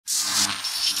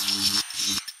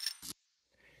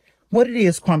What it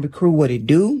is, Crombie crew, what it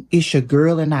do? It's your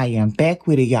girl, and I am back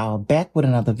with it, y'all. Back with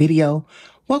another video.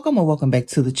 Welcome or welcome back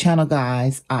to the channel,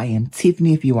 guys. I am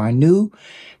Tiffany. If you are new,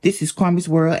 this is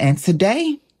Crombiesworld, and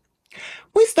today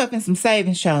we stuck in some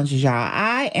savings challenges, y'all.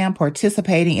 I am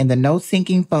participating in the No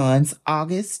Sinking Funds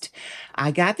August.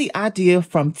 I got the idea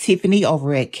from Tiffany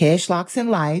over at Cash Locks in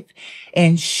Life,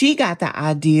 and she got the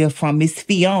idea from Miss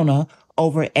Fiona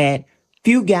over at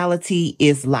Fugality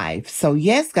is Life. So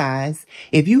yes, guys,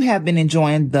 if you have been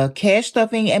enjoying the cash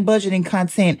stuffing and budgeting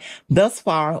content thus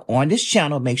far on this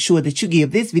channel, make sure that you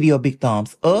give this video a big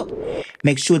thumbs up.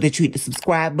 Make sure that you hit the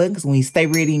subscribe button, because when you stay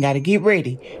ready, you got to get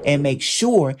ready. And make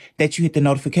sure that you hit the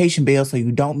notification bell so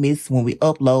you don't miss when we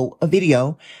upload a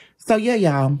video. So yeah,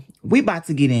 y'all, we about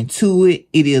to get into it.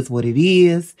 It is what it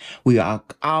is. We are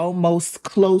almost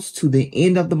close to the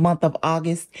end of the month of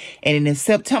August. And in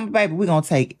September, baby, we're going to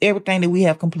take everything that we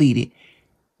have completed.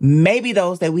 Maybe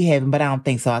those that we haven't, but I don't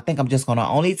think so. I think I'm just going to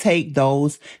only take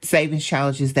those savings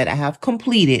challenges that I have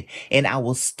completed, and I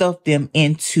will stuff them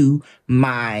into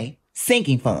my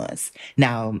sinking funds.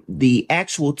 Now, the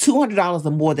actual $200 or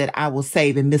more that I will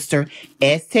save in Mr.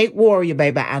 Aztec Warrior,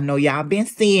 baby, I know y'all been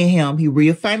seeing him. He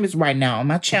real famous right now on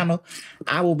my channel.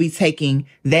 I will be taking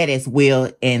that as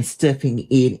well and stuffing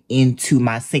it into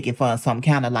my sinking funds. So I'm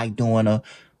kind of like doing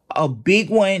a big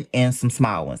one and some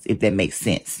small ones, if that makes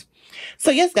sense.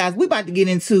 So yes, guys, we're about to get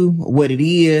into what it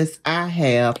is. I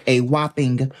have a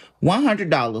whopping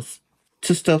 $100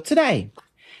 to stuff today.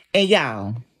 And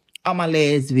y'all, on my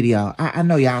last video, I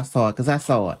know y'all saw it because I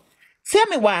saw it. Tell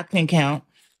me why I couldn't count.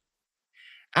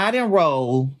 I didn't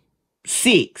roll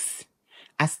 6.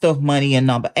 I stuffed money in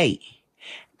number 8.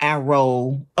 I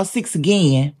roll a 6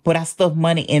 again, but I stuffed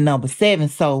money in number 7.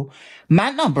 So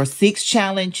my number 6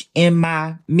 challenge in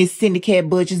my Miss Syndicate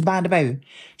budgets binder, baby,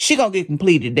 she gonna get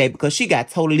completed today because she got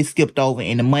totally skipped over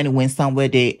and the money went somewhere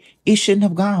that it shouldn't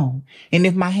have gone. And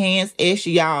if my hands itch,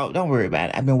 y'all, don't worry about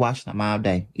it. I've been washing them all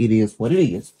day. It is what it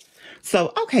is.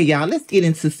 So, okay, y'all, let's get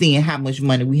into seeing how much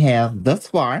money we have thus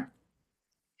far.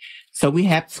 So we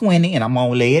have 20, and I'm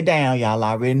gonna lay it down. Y'all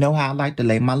already know how I like to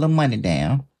lay my little money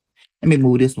down. Let me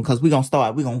move this one because we're going to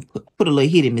start. We're going to put a little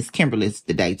hit in Miss Kimberly's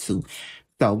today, too.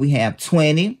 So we have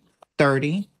 20,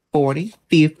 30, 40,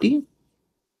 50.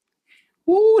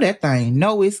 Ooh, that thing.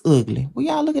 No, it's ugly. Well,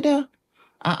 y'all look at that.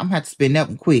 I'm going to have to spend that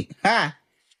one quick. Ha!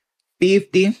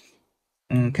 50.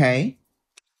 Okay.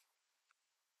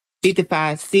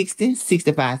 55, 60,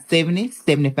 65, 70,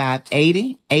 75,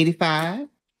 80, 85.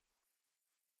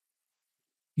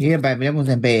 Yeah, baby, that one's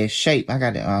in bad shape. I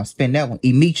got to spend that one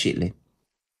immediately.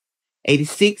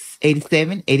 86,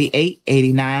 87, 88,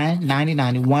 89, 90,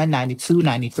 91, 92,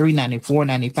 93, 94,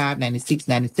 95, 96,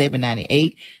 97,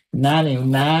 98,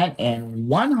 99, and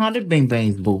 100 bing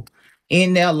bangs, boo.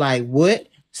 In there like what?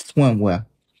 Swimwear.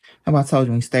 How about I told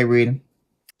you when you stay ready?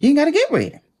 You ain't got to get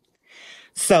ready.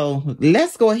 So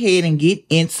let's go ahead and get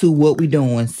into what we're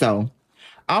doing. So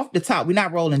off the top, we're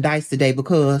not rolling dice today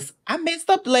because I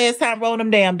messed up the last time rolling them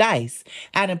damn dice.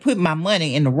 I didn't put my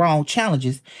money in the wrong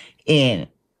challenges, and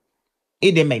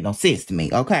it didn't make no sense to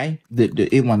me, okay?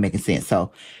 It wasn't making sense.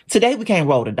 So today we can't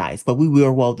roll the dice, but we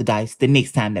will roll the dice the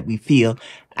next time that we feel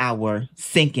our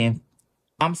sinking.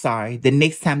 I'm sorry, the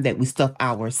next time that we stuff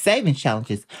our saving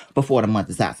challenges before the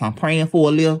month is out. So I'm praying for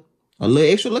a little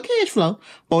extra little cash flow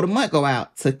before the month go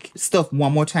out to stuff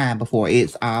one more time before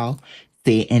it's all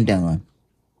said and done.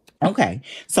 Okay,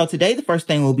 so today the first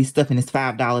thing we'll be stuffing is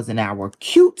 $5 in our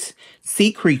cute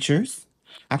sea creatures.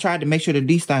 I tried to make sure that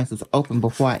these things was open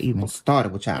before I even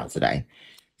started with y'all today.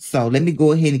 So let me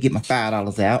go ahead and get my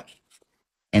 $5 out.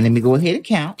 And let me go ahead and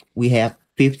count. We have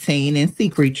 15 in sea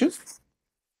creatures.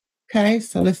 Okay,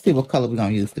 so let's see what color we're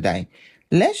going to use today.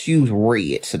 Let's use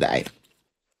red today.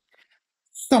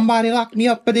 Somebody locked me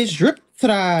up for this drip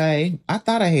today. I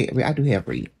thought I do have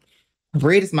red.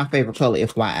 Red is my favorite color,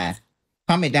 FYI.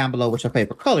 Comment down below what your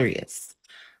favorite color is.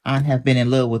 I have been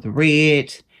in love with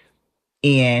red.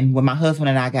 And when my husband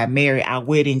and I got married, our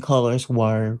wedding colors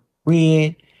were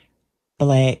red,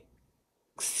 black,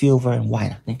 silver, and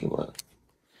white, I think it was.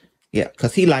 Yeah,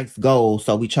 because he likes gold,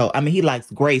 so we chose, he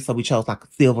likes gray, so we chose like a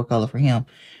silver color for him.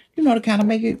 You know, to kind of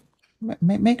make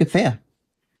it fair.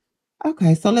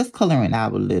 Okay, so let's color in our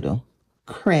little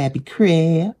crabby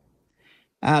crab.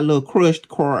 Our little crushed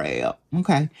crab.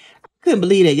 Okay. I couldn't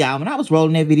believe that, y'all. When I was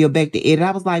rolling that video back to edit, I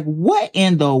was like, what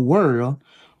in the world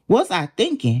was I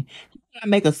thinking? I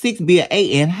make a 6 be an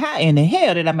 8, and how in the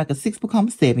hell did I make a 6 become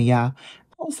a 7, y'all?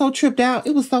 I was so tripped out.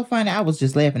 It was so funny. I was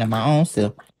just laughing at my own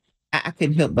self. I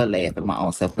couldn't help but laugh at my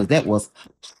own self because that was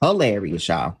hilarious,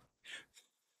 y'all.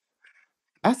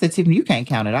 I said, Tiffany, you can't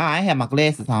count it all. I have my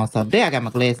glasses on. So there I got my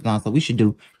glasses on. So we should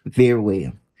do very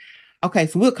well. Okay,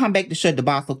 so we'll come back to shut the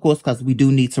box, of course, because we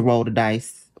do need to roll the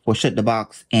dice for shut the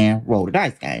box and roll the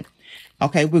dice game.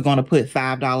 Okay, we're going to put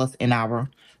 $5 in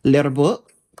our letter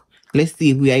book. Let's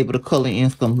see if we're able to color in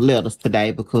some letters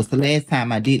today, because the last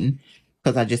time I didn't,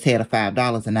 because I just had a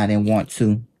 $5 and I didn't want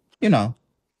to, you know,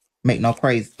 make no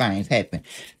crazy things happen.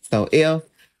 So F,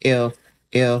 F,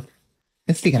 F.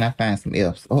 Let's see, can I find some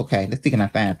F's? Okay, let's see, can I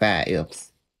find 5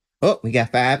 F's? Oh, we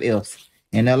got 5 F's.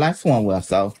 And they're like Swanwell.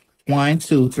 So 1,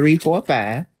 2, 3, 4,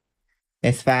 5.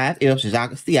 That's 5 F's. As y'all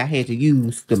can see, I had to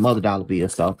use the mother dollar bill.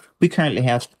 So we currently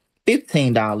have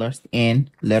 $15 in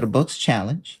Letterbox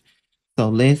Challenge. So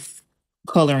let's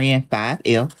color in 5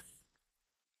 F's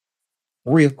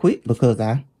real quick, because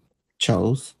I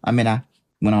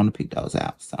went on to pick those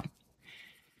out. So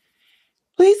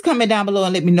please comment down below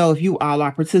and let me know if you all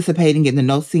are participating in the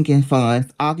No Sinking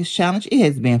Funds August Challenge. It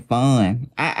has been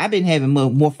fun. I've been having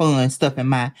more fun stuff in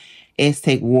my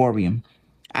Aztec Warrior.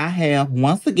 I have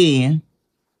once again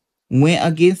went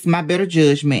against my better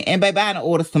judgment. And baby, I done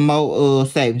ordered some more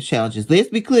savings challenges. Let's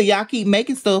be clear, y'all keep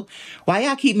making stuff. Why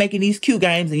y'all keep making these cute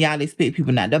games and y'all expect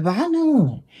people not to buy?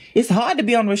 No. It's hard to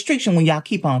be on restriction when y'all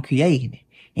keep on creating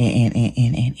it.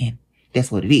 And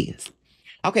that's what it is.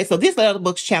 Okay, so this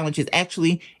Letterbox Challenge is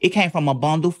actually, it came from a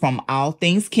bundle from All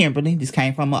Things Kimberly. This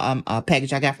came from a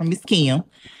package I got from Miss Kim.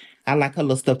 I like her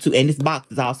little stuff too. And this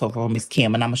box is also from Miss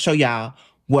Kim. And I'm going to show y'all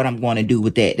what I'm going to do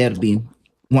with that. That'll be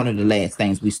one of the last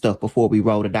things we stuff before we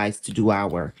roll the dice to do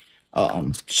our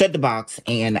shut the box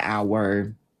and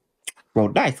our roll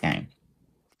the dice game.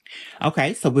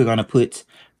 Okay, so we're going to put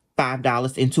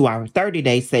 $5 into our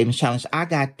 30-day savings challenge. I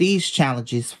got these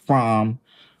challenges from...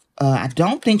 I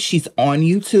don't think she's on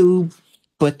YouTube,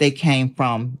 but they came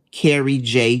from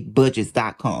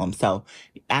CarrieJBudgets.com. So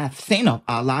I've seen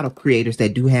a lot of creators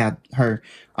that do have her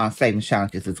savings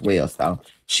challenges as well. So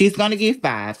she's going to get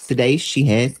 5. Today she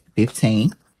has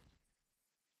 15.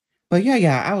 But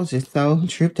yeah, I was just so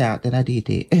tripped out that I did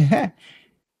that.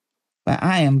 But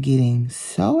I am getting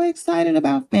so excited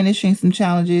about finishing some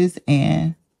challenges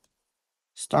and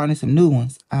starting some new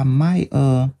ones. I might,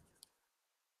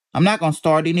 I'm not going to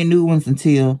start any new ones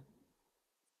until,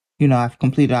 you know, I've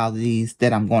completed all of these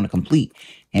that I'm going to complete.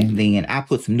 And then I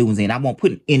put some new ones in. I won't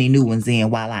put any new ones in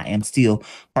while I am still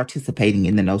participating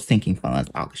in the No Sinking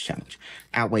Funds August Challenge.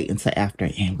 I'll wait until after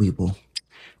and we will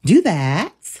do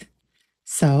that.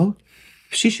 So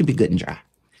she should be good and dry.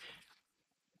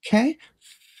 Okay.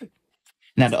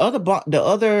 Now the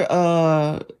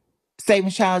other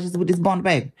savings challenges with this bundle,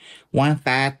 baby. One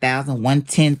 5,000, one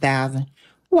 10,000.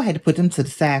 Oh, I had to put them to the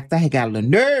side. I had got a little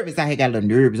nervous.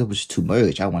 It was too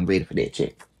much. I wasn't ready for that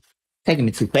check. Taking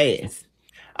me too fast.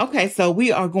 Okay, so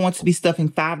we are going to be stuffing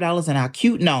 $5 in our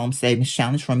cute gnome savings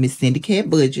challenge from Miss Cindy Cat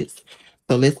Budgets.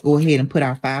 So let's go ahead and put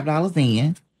our $5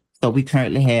 in. So we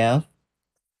currently have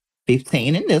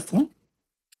 15 in this one.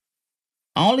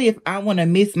 Only if I want to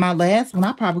miss my last one,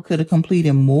 I probably could have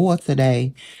completed more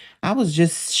today. I was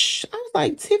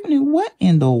like, Tiffany, what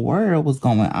in the world was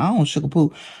going on, Sugar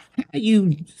Poo? How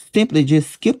you simply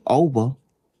just skip over?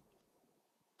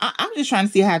 I'm just trying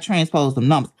to see how I transpose the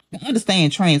numbers. I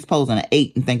understand transposing an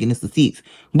 8 and thinking it's a 6,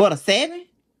 but a 7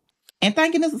 and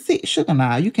thinking it's a 6. Sugar,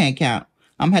 nah, you can't count.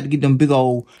 I'm gonna have to get them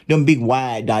big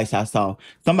wide dice I saw.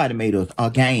 Somebody made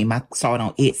a game. I saw it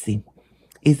on Etsy.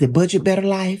 Is it Budget Better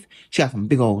Life? She got some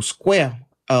big old square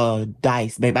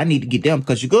dice, baby. I need to get them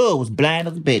because your girl was blind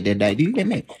as a bat that day. Do you hear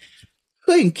me?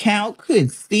 Couldn't count,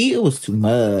 couldn't see. It was too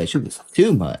much. It was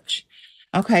too much.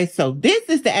 Okay, so this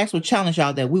is the actual challenge,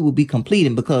 y'all, that we will be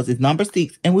completing because it's number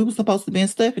 6 and we were supposed to be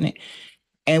stuffing it.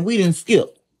 And we didn't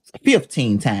skip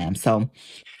 15 times. So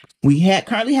we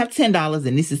currently have $10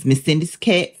 and this is Miss Cindy's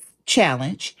Cat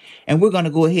Challenge. And we're going to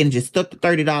go ahead and just stuff the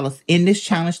 $30 in this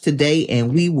challenge today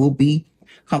and we will be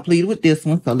completed with this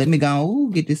one. So let me go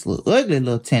get this little ugly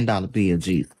little $10 bill,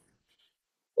 Jesus.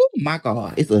 Oh my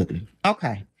God, it's ugly.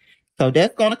 Okay. So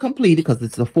that's going to complete it because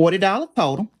it's a $40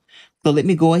 total. So let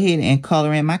me go ahead and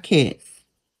color in my cats.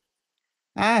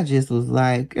 I just was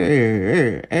like,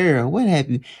 what have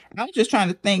you? I was just trying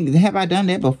to think, have I done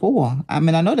that before? I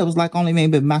mean, I know that was like only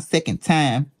maybe my second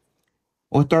time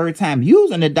or third time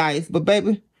using the dice, but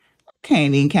baby, I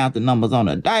can't even count the numbers on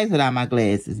the dice without my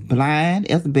glasses. Blind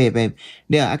as a bed, baby.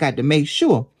 Now, I got to make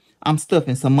sure I'm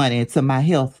stuffing some money into my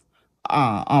health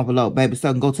envelope, baby, so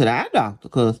I can go to the eye doctor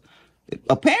because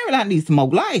apparently I need some more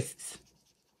glasses.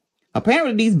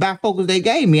 Apparently these bifocals they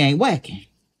gave me ain't working.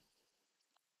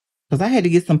 Because I had to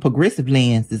get some progressive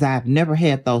lenses. I've never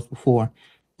had those before.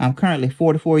 I'm currently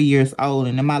 44 years old,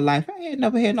 and in my life, I had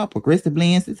never had no progressive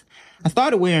lenses. I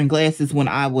started wearing glasses when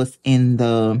I was in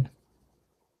the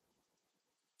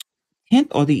 10th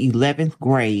or the 11th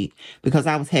grade because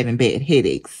I was having bad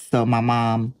headaches. So my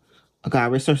mom,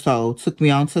 God rest her soul, took me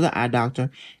on to the eye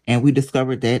doctor, and we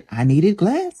discovered that I needed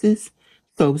glasses.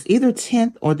 So it was either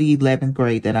 10th or the 11th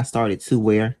grade that I started to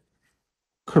wear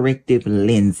corrective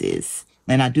lenses.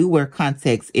 And I do wear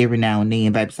contacts every now and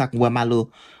then, baby, so I can wear my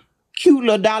little cute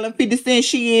little $1.50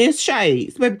 she is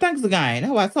shades. Baby, thanks again.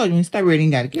 That's why I told you when you start reading,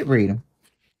 you got to get ready.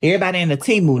 Everybody in the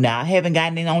Temu now. I haven't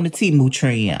gotten in on the Temu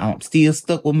trend. I'm still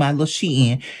stuck with my little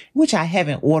Shein, which I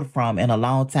haven't ordered from in a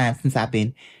long time since I've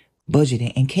been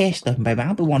budgeting and cash stuffing, baby.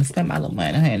 I don't want to spend my little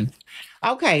money, honey.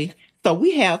 Okay, so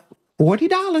we have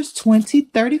 $40, 20,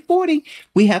 30, 40.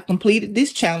 We have completed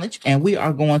this challenge, and we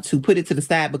are going to put it to the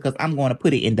side because I'm going to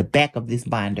put it in the back of this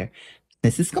binder.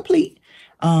 This is complete.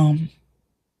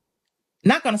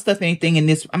 Not going to stuff anything in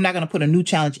this. I'm not going to put a new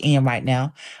challenge in right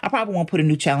now. I probably won't put a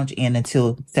new challenge in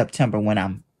until September when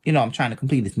I'm trying to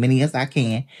complete as many as I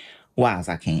can while as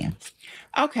I can.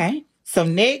 Okay. So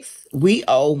next we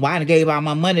owe, why I gave all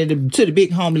my money to the big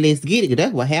homie, let's get it.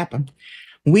 That's what happened.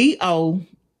 We owe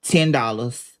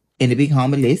 $10 in the big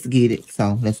homie, let's get it.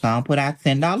 So let's go and put our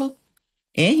 $10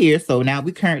 in here. So now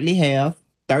we currently have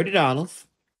 $30.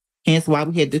 Hence why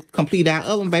we had to complete our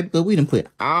other one, baby, because we done put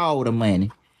all the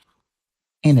money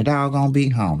in the doggone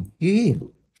big home. Yeah.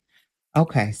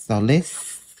 Okay, so let's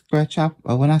scratch off,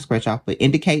 or well, not scratch off, but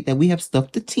indicate that we have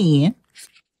stuffed the 10.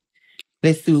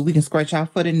 Let's see what we can scratch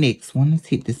off for the next one. Let's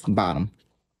hit this bottom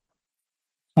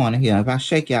corner here. If I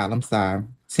shake y'all, I'm sorry.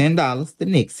 $10 the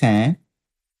next time.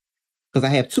 Because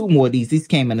I have 2 more of these. These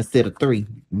came in a set of 3.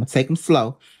 I'm going to take them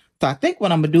slow. So I think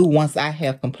what I'm going to do once I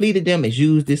have completed them is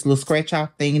use this little scratch off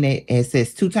thing that it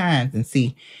says 2 times and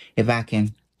see if I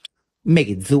can make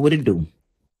it do what it do.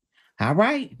 All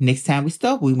right, next time we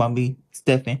stuff, we want to be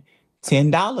stuffing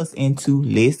 $10 into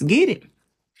Let's Get It.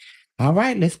 All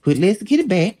right, let's get it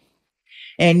back.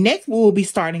 And next, we will be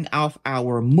starting off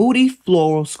our Moody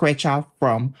Floral Scratch Off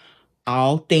from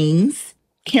All Things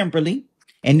Kimberly.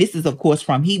 And this is, of course,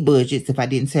 from He Budgets. If I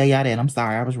didn't tell y'all that, I'm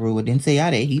sorry, I was rude. I didn't tell y'all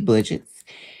that. He Budgets.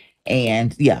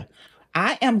 And yeah,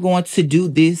 I am going to do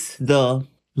this the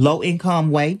low income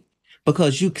way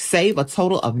because you save a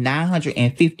total of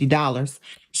 $950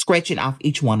 scratching off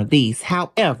each one of these.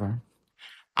 However,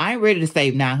 I ain't ready to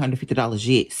save $950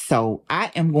 yet. So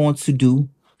I am going to do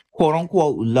quote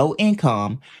unquote low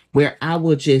income where I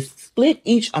will just split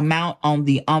each amount on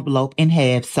the envelope in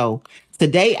half. So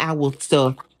today I will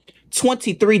stuff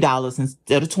 $23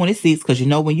 instead of $26 because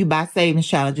when you buy savings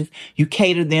challenges, you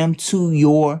cater them to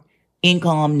your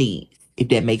income needs, if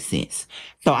that makes sense.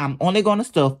 So I'm only going to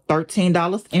stuff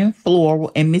 $13 in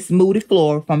floral and Miss Moody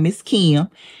Floral from Miss Kim.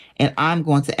 And I'm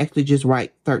going to actually just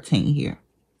write 13 here.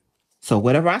 So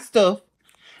whatever I stuff,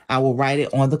 I will write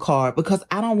it on the card because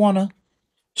I don't want to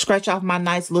scratch off my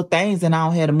nice little things and I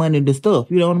don't have the money to stuff.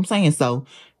 You know what I'm saying? So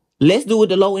let's do it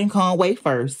the low income way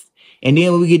first. And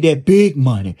then when we get that big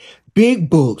money, big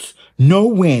books,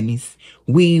 no whammies,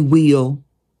 we will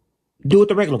do it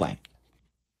the regular way.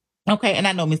 Okay, and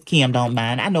I know Miss Kim don't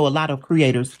mind. I know a lot of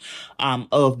creators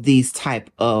of these type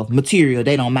of material,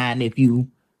 they don't mind if you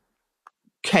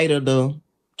cater the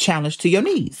challenge to your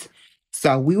needs.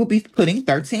 So we will be putting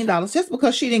 $13 just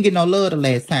because she didn't get no love the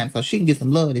last time. So she can get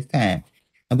some love this time.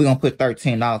 And we're going to put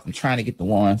 $13. I'm trying to get the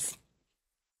ones.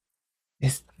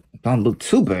 It don't look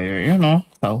too bad,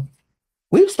 So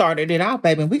we started it out,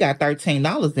 baby. And we got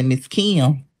 $13 in Miss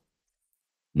Kim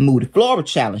Moody Floral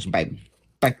Challenge, baby.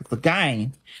 Like it's a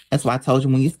game. That's why I told you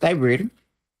when you stay ready.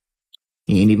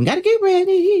 You ain't even got to get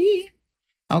ready.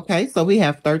 Okay, so we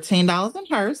have $13 in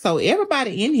her. So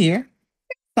everybody in here,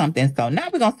 something. So now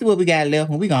we're going to see what we got left.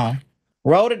 And we're going to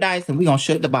roll the dice and we're going to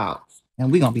shut the box.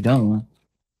 And we're going to be done.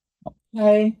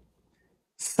 Okay.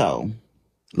 So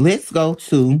let's roll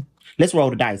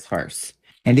the dice first.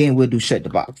 And then we'll do shut the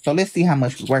box. So let's see how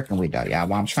much we're working with, though, y'all.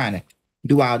 While I'm trying to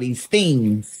do all these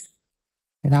things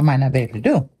that I might not be able to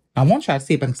do. I want to try to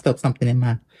see if I can stuff something in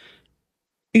my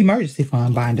emergency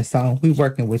fund binder. So we're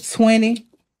working with 20,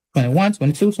 21,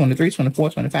 22, 23, 24,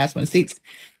 25, 26,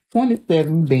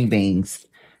 27 bing bings.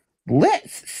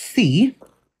 Let's see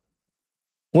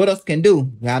what else can do.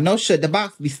 Y'all know shut the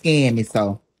box be scaring me.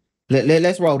 So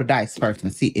let's roll the dice first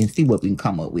and see what we can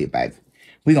come up with, baby.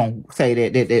 We're going to say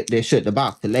that shut the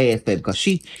box to last, baby, because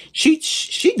she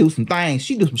do some things.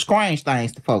 She do some strange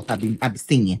things to folks I be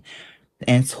seeing.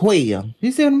 And 12.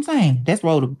 You see what I'm saying? That's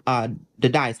roll the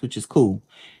dice, which is cool.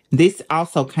 This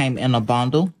also came in a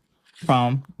bundle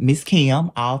from Miss Kim,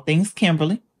 All Things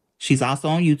Kimberly. She's also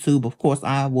on YouTube. Of course,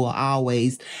 I will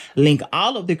always link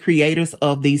all of the creators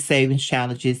of these savings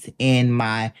challenges in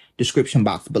my description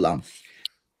box below.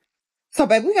 So,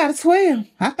 baby, we got a 12.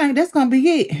 I think that's going to be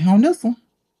it on this one.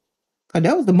 Because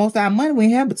that was the most of our money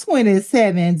we had, but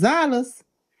 $27.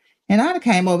 And I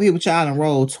came over here with y'all and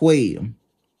rolled 12.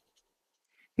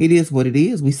 It is what it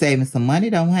is. We saving some money,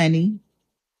 though, honey.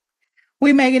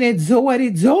 We making it do what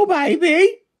it do,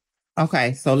 baby.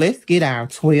 Okay, so let's get our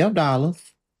 $12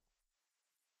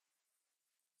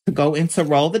 to go into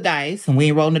roll the dice. And we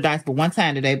ain't rolling the dice but one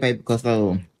time today, baby, because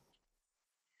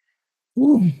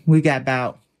we got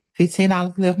about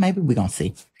 $15 left, maybe. We're going to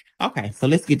see. Okay, so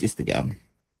let's get this together.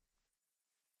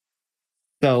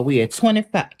 So we at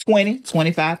 25, 20,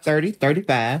 25, 30,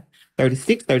 35,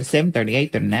 36, 37,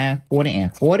 38, 39, 40,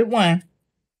 and 41.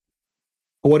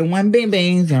 41 bing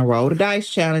bings and roll the dice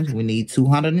challenge. We need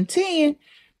 210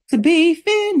 to be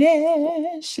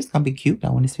finished. It's going to be cute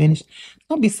though when it's finished. It's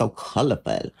going to be so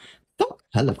colorful. So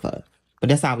colorful. But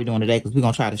that's all we're doing today because we're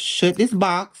going to try to shut this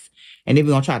box and then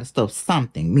we're going to try to stuff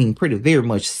something, meaning pretty very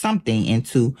much something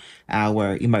into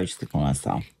our emergency fund.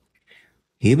 So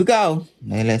here we go.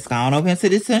 Now let's go on over into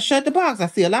this and shut the box. I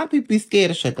see a lot of people be scared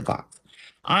to shut the box.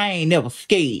 I ain't never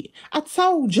scared. I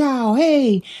told y'all,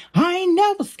 hey, I ain't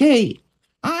never scared.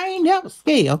 I ain't never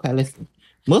scared. Okay, listen.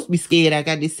 Must be scared. I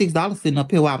got this $6 sitting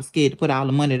up here where I was scared to put all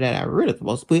the money that I really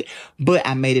supposed to put, but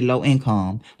I made it low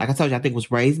income. Like I told you, I think it was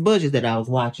Raised Budgets that I was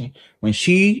watching. When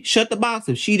she shut the box,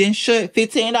 if she didn't shut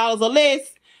 $15 or less,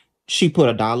 she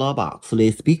put $1 a box. So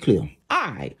let's be clear.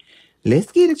 All right.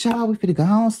 Let's get it, y'all. We finna go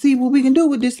on and see what we can do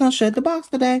with this shut the box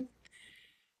today.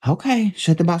 Okay,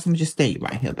 shut the box. Let me just stay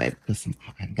right here, baby. Because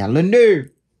I got a little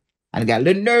nerve. I got a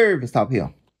little nervous up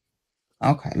here.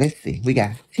 Okay, let's see. We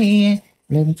got 10,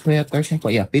 11, 12, 13,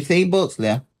 14. Yeah, 15 bucks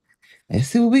left. Let's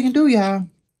see what we can do, y'all.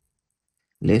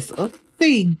 Let's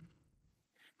see.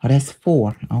 Oh, that's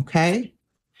 4. Okay.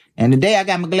 And today I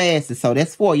got my glasses, so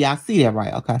that's 4. Y'all see that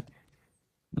right? Okay.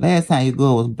 Last time you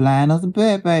go was blind as a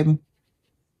bat, baby.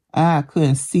 I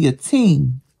couldn't see a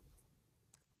team.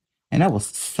 And that was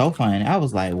so funny. I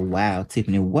was like, wow,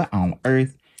 Tiffany, what on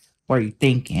earth were you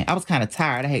thinking? I was kind of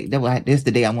tired. That's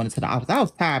the day I went to the office. I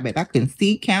was tired, baby. I couldn't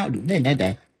see, count, then that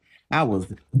day. I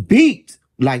was beat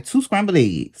like 2 scrambled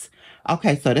eggs.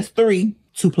 Okay, so that's 3.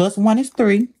 2 plus 1 is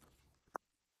 3.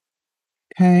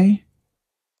 Okay.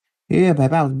 Yeah,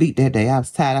 baby, I was beat that day. I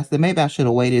was tired. I said, maybe I should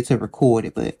have waited to record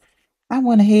it, but I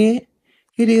went ahead.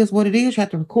 It is what it is. You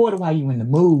have to record it while you're in the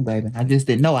mood, baby. I just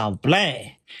didn't know I was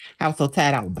blind. I was so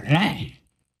tired, I was blind.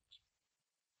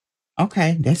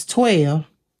 Okay, that's 12.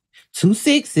 2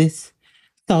 6s.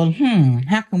 So,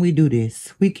 how can we do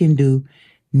this? We can do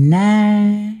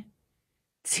 9,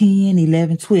 10,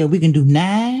 11, 12. We can do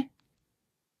 9.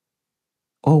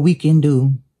 Or we can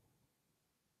do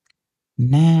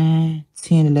 9,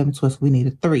 10, 11, 12. So we need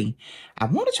a 3. I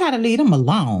want to try to leave them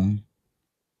alone.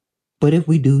 But if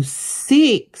we do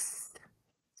 6,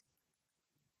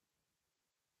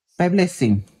 baby, let's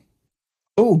see.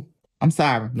 Oh, I'm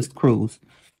sorry, Mr. Cruz.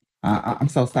 I'm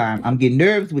so sorry. I'm getting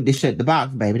nervous with this shut the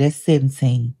box, baby. That's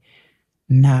 17.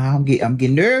 Nah, I'm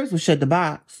getting nervous with shut the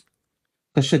box.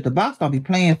 Because shut the box don't be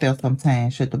playing fair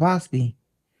sometimes. Shut the box be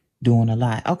doing a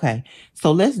lot. Okay,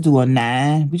 so let's do a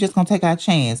 9. We're just going to take our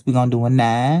chance. We're going to do a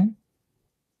 9.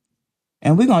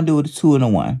 And we're going to do it a 2 and a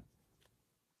 1.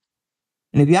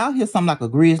 And if y'all hear something like a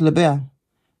grizzly bear,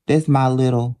 that's my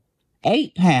little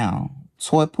 8-pound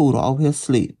toy poodle over here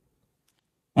asleep.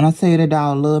 When I tell you that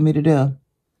dog loved me to death,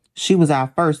 she was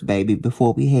our first baby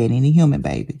before we had any human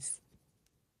babies.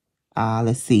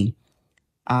 Let's see.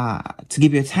 To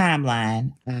give you a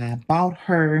timeline, I bought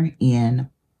her in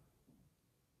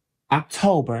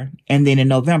October, and then in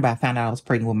November, I found out I was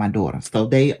pregnant with my daughter. So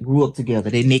they grew up together.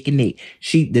 They neck and neck.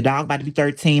 The dog about to be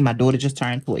 13. My daughter just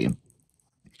turned 12.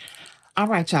 All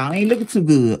right, y'all. Ain't looking too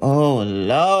good. Oh,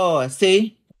 Lord.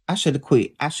 See? I should have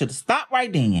quit. I should have stopped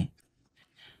right then.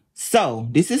 So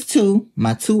this is 2.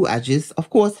 My 2, I just, of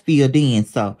course, filled in.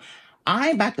 So I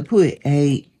ain't about to put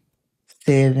 8,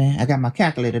 7. I got my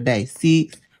calculator today.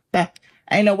 6. 5.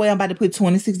 Ain't no way I'm about to put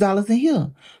 $26 in here.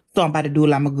 So I'm about to do it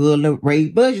like my good little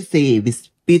Raised Budget said. If it's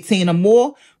 15 or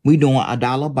more, we doing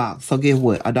 $1 a box. So guess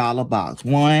what? $1 a box.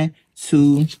 1,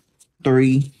 2,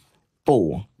 3,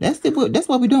 4. That's it. That's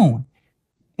what we're doing.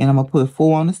 And I'm going to put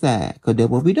 4 on the side. Because that's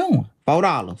what we're doing.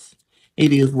 $4.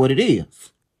 It is what it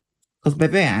is. Because,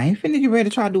 baby, I ain't finna get ready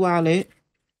to try to do all that.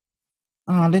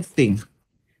 Let's see.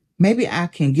 Maybe I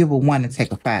can give a 1 and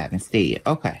take a 5 instead.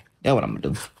 Okay. That's what I'm going to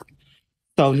do.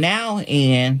 So now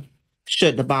in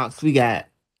shut the box, we got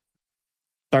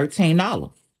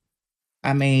 $13.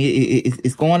 I mean,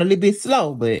 it's going a little bit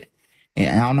slow, but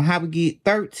And I don't know how we get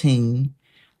 13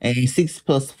 and 6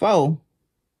 plus 4.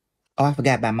 Oh, I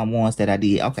forgot about my ones that I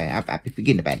did. Okay, I be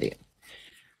forgetting about that.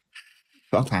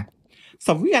 Okay.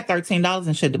 So we got $13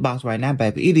 in Shut the Box right now,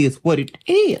 baby. It is what it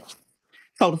is.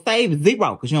 So the save is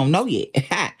zero because you don't know yet.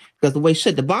 Because the way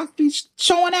Shut the Box be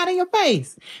showing out in your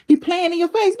face. Be playing in your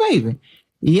face, baby.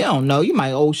 You don't know. You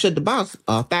might owe Shut the Box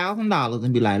 $1,000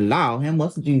 and be like, Lord, and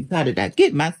what's Jesus? How did I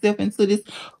get myself into this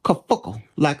kerfuckle?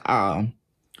 Like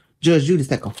Judge Judy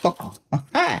said kerfuckle.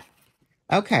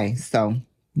 Okay, so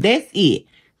that's it.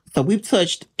 So we've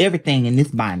touched everything in this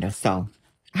binder. So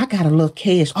I got a little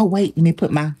cash. Oh, wait, let me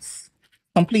put my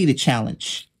completed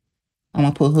challenge. I'm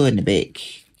gonna put her in the back.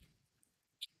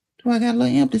 Do I got a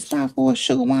little empty spot for a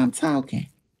sugar while I'm talking?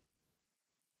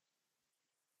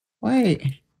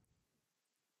 Wait.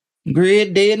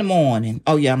 Grid day in the morning.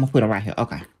 Oh, yeah, I'm gonna put it right here.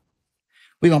 Okay.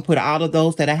 We're gonna put all of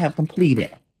those that I have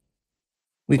completed.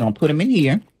 We're gonna put them in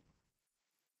here.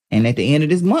 And at the end of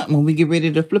this month, when we get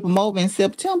ready to flip them over in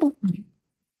September,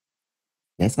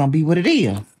 that's gonna be what it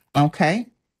is. Okay.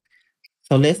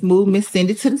 So let's move Miss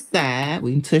Cindy to the side.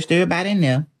 We can touch everybody in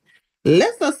there.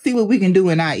 Let's see what we can do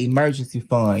in our emergency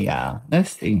fund, y'all.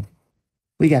 Let's see.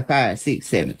 We got 5, 6,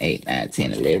 7, 8, 9,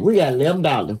 10, 11. We got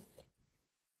 $11.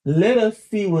 Let us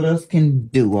see what else can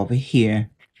do over here.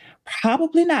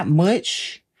 Probably not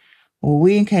much. Well,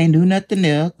 we can't do nothing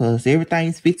there because everything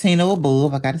is 15 or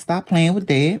above. I got to stop playing with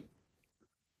that.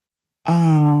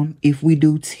 If we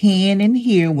do 10 in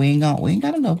here, we ain't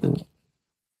got enough to it.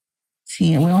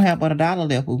 10. We don't have but $1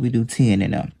 left if we do 10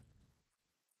 in them.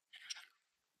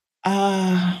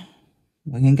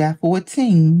 We ain't got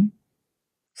 14.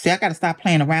 See, I got to stop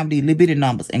playing around with these little bitty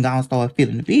numbers and go and start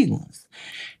filling the big ones.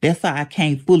 That's why I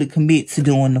can't fully commit to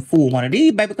doing the full one of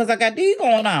these, baby, because I got these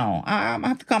going on. I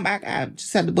have to come back. I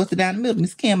just have to bust it down the middle.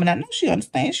 Miss Kim, and I know she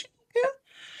understands. She don't care.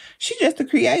 She just a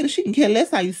creator. She can care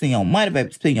less how you spend your money,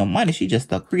 baby. Spend your money. She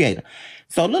just a creator.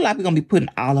 So it look like we're going to be putting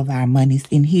all of our monies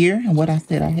in here. And what I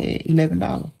said, I had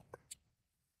 $11.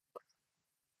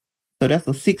 So that's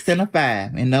a 6 and a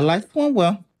 5. And the last one,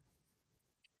 well,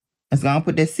 let's go and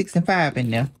put that 6 and 5 in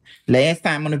there. Last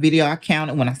time on the video, I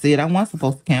counted when I said I wasn't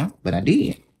supposed to count, but I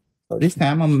did. So this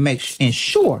time, I'm going to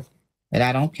ensure that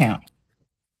I don't count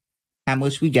how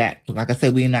much we got. Like I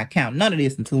said, we're not counting none of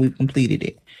this until we've completed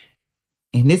it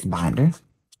in this binder.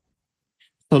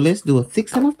 So let's do a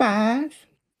 6 and a 5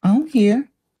 on here.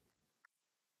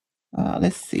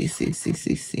 Let's see.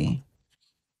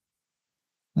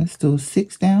 Let's do a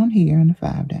 6 down here and a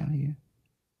 5 down here.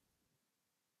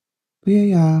 But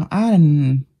yeah, y'all,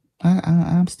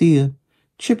 I'm still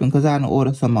tripping because I done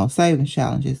ordered some more savings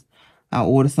challenges. I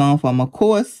ordered some from, of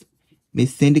course,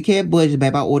 Miss Syndicate Budget,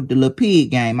 babe. I ordered the little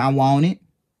pig game. I want it.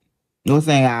 No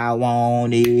saying I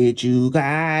want it, you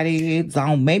got it.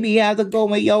 So maybe you have to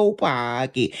go in your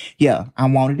pocket. Yeah, I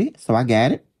wanted it, so I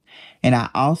got it. And I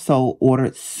also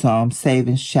ordered some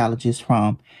savings challenges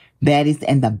from Baddies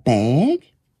and the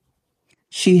Bag.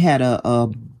 She had a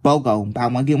BOGO. Buy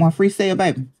one, get one free sale,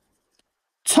 baby.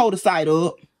 Tore the site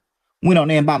up. Went on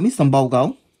there and bought me some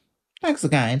BOGO. Thanks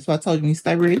again. So I told you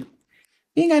stay ready.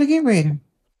 You ain't got to get ready.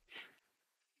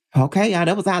 Okay, y'all,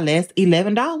 that was our last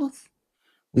 $11.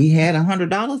 We had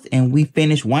 $100 and we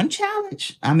finished one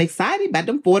challenge. I'm excited about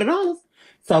them $40.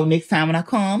 So next time when I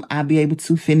come, I'll be able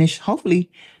to finish, hopefully,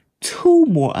 2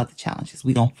 more other challenges.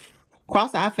 We're going to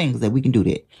cross our fingers that we can do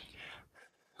that.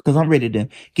 Because I'm ready to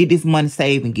get this money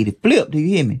saved and get it flipped. Do you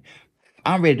hear me?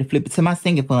 I'm ready to flip it to my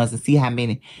singing funds and see how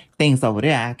many things over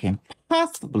there I can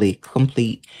possibly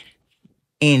complete.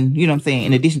 And, you know what I'm saying,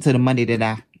 in addition to the money that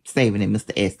I'm saving in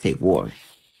Mr. Aztec War.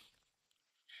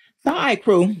 All right,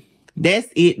 crew. That's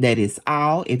it. That is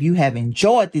all. If you have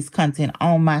enjoyed this content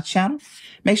on my channel,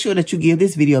 make sure that you give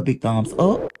this video a big thumbs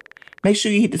up. Make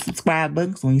sure you hit the subscribe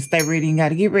button so when you stay ready, you got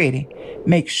to get ready.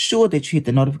 Make sure that you hit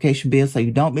the notification bell so you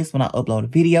don't miss when I upload a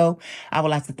video. I would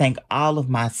like to thank all of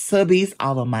my subbies,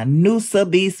 all of my new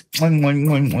subbies.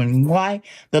 Why?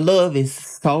 The love is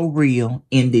so real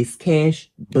in this cash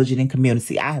budgeting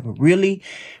community. I have really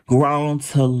grown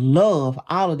to love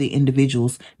all of the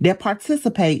individuals that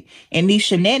participate in these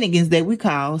shenanigans that we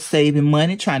call saving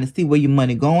money, trying to see where your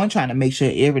money going, trying to make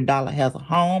sure every dollar has a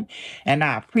home. And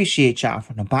I appreciate y'all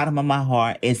from the bottom of my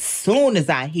heart. As soon as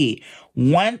I hit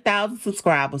 1,000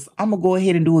 subscribers, I'm going to go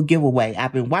ahead and do a giveaway.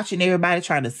 I've been watching everybody,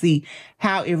 trying to see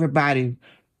how everybody,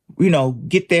 you know,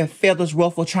 get their feathers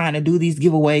ruffled, trying to do these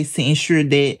giveaways to ensure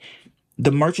that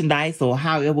the merchandise or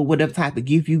however, whatever type of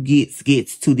gift you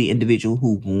gets to the individual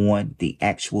who won the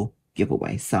actual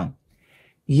giveaway. So,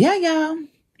 yeah, y'all.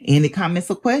 Any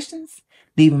comments or questions?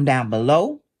 Leave them down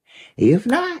below. If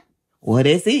not, well,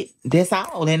 that's it. That's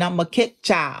all. And I'm going to catch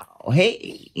y'all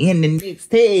Hey, in the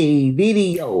next, hey,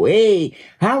 video. Hey,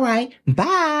 all right.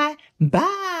 Bye.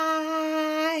 Bye.